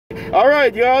All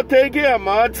right, y'all take care.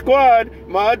 Mod Squad.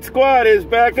 Mod Squad is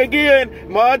back again.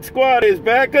 Mod Squad is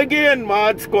back again.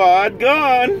 Mod Squad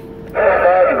gone. Hey,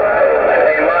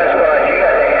 Mod Squad, you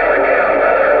got the hammer down,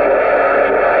 brother.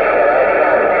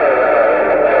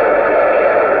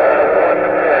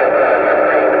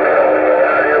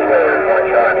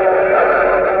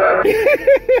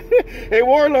 Hey,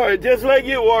 Warlord, just like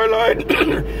you, Warlord.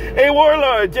 Hey,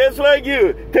 Warlord, just like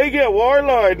you. Take it,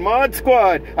 Warlord, Mod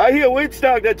Squad. I hear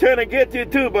WitchDrCA trying to get you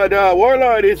too, but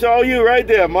Warlord, it's all you right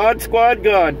there. Mod Squad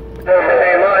gone.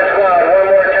 Hey, Mod Squad, one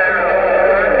more time.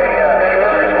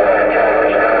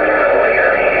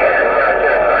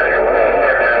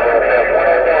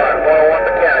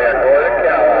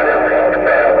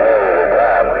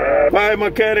 Bye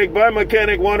mechanic,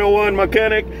 101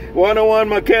 mechanic, 101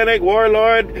 mechanic,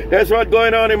 Warlord. That's what's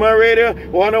going on in my radio.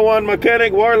 101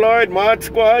 mechanic, Warlord, Mod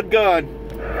Squad gone.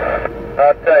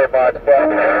 I'll tell you, Mod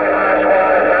Squad.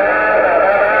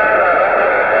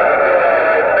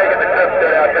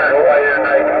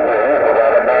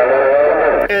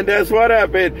 And that's what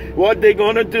happened. What they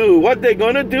gonna do? What they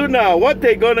gonna do now? What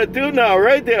they gonna do now?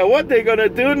 Right there. What they gonna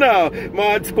do now?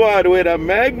 Mod Squad with a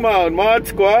mag mount. Mod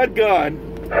Squad gone.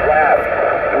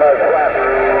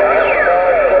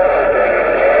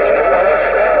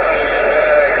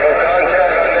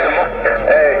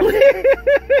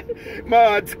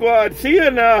 Mod Squad, see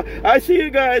you now. I see you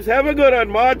guys. Have a good one.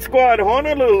 Mod Squad,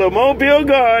 Honolulu, Mobile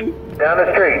gone. Down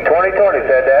the street, 2020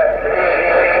 said that.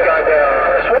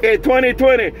 Hey,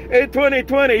 2020. Hey,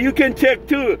 2020, you can check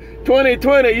too.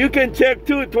 2020, you can check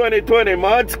too. 2020,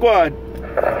 Mod Squad.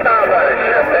 Hey,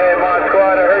 Mod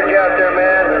Squad, I heard you out there,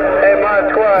 man. Hey,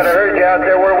 Mod Squad, I heard you out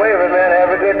there. We're waving, man.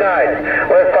 Have a good night.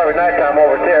 Well, it's probably nighttime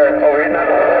over there. Over here.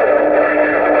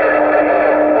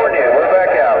 We're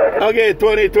back out. Okay,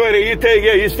 2020, you take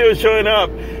it. You still showing up.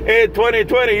 Hey,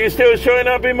 2020, you still showing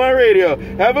up in my radio.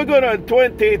 Have a good one.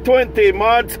 2020,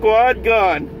 Mod Squad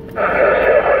gone.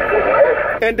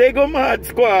 And they go Mod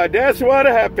Squad. That's what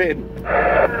happened.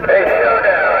 Hey,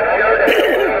 showdown.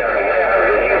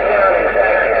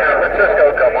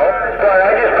 Francisco, come on.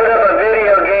 I just put up a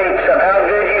VideoGates of how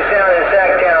good you sound in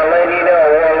Sacktown, letting you know,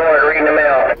 Warlord, reading them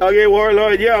out. Okay,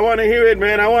 Warlord, yeah, I want to hear it,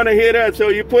 man. I want to hear that, so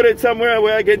you put it somewhere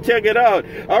where I can check it out.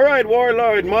 All right,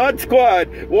 Warlord, Mod Squad.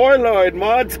 Warlord,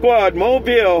 Mod Squad,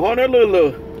 Mobile,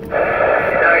 Honolulu. 918,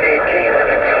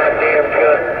 goddamn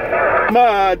good.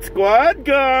 Mod Squad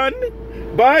gone.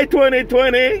 Bye,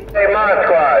 2020. Hey, Mod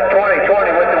Squad,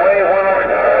 2020 with the wave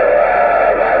 101.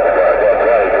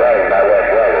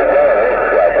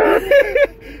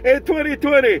 Hey,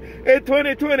 2020. Hey,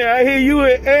 2020. I hear you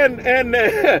and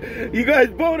you guys,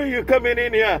 both of you coming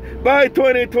in here. Bye,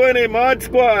 2020. Mod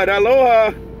Squad.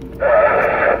 Aloha. Mod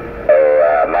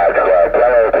Squad,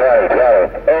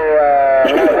 2020.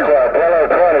 Mod Squad,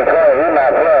 2020. He's my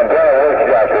friend.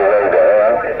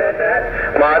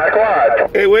 Mod Squad.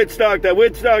 Hey,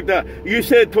 WitchDrCA. You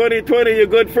said 2020, your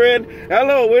good friend.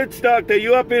 Hello, WitchDrCA.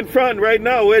 You up in front right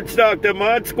now, WitchDrCA.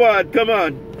 Mod Squad, come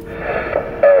on.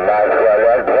 Mod Squad,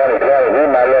 2020. He's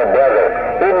my little brother.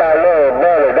 He's my little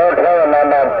brother. Don't tell him I'm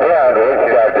not proud of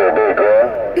WitchDrCA, big girl.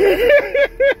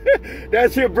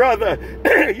 That's your brother.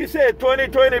 You said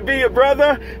 2020 be your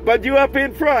brother, but you up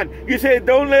in front. You said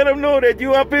don't let him know that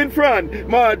you up in front.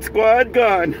 Mod Squad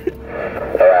gone.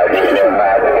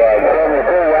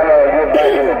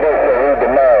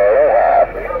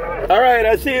 All right,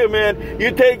 I see you, man.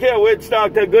 You take care,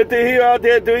 WitchDrCA. Good to hear you out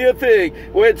there. Do your thing.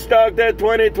 WitchDrCA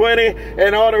 2020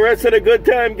 and all the rest of the good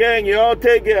time gang. You all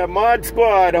take care. Mod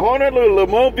Squad, Honolulu,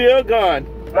 Mobile gone.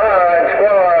 Mod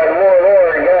Squad,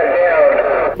 Warlord, got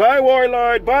down. Bye,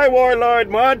 Warlord. Bye, Warlord.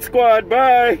 Mod Squad,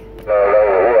 bye. I'm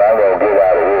gonna get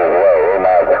out of here.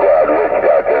 Mod Squad,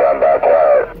 WitchDrCA, I'm back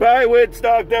out. Bye,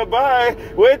 WitchDrCA. Bye.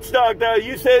 WitchDrCA,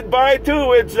 you said bye too,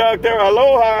 WitchDrCA.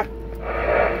 Aloha.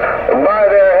 Bye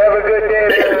there. Have a good day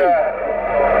there.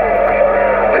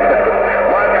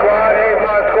 Mod Squad, hey,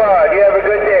 Mod Squad, you have a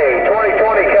good day.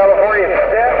 2020, California.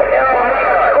 Mod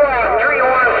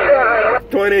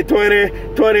Squad,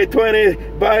 317. 2020,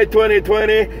 bye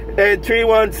 2020, and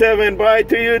 317, bye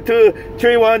to you too.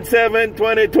 317,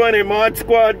 2020, Mod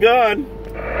Squad gone. Mod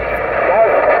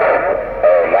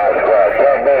Squad,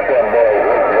 come back them boys.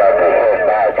 WitchDrCA said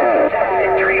bye too.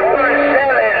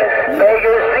 317,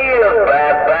 Bakersfield,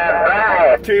 bye.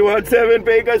 317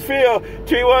 Bakersfield,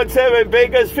 317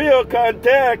 Bakersfield,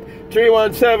 contact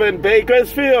 317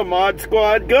 Bakersfield, Mod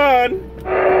Squad gone.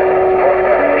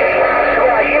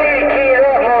 You ain't keyed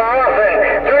up more often.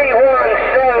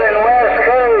 317 West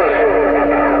Coast,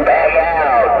 back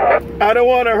out. I don't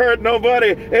want to hurt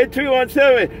nobody. Hey,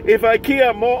 317, if I key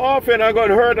up more often, I'm going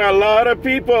to hurt a lot of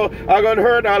people. I'm going to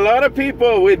hurt a lot of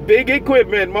people with big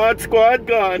equipment. ModSquad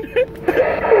gone. Hey,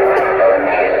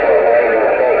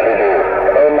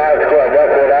 ModSquad,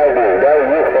 that's what I do. That's what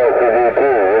you're supposed to do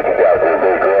too.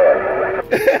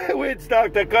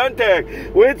 WitchDrCA contact.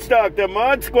 WitchDrCA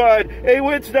ModSquad. Hey,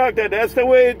 WitchDrCA, that's the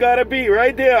way it gotta be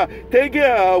right there. Take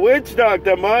care.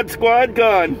 WitchDrCA ModSquad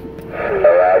gone. All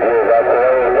right, that's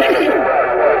the way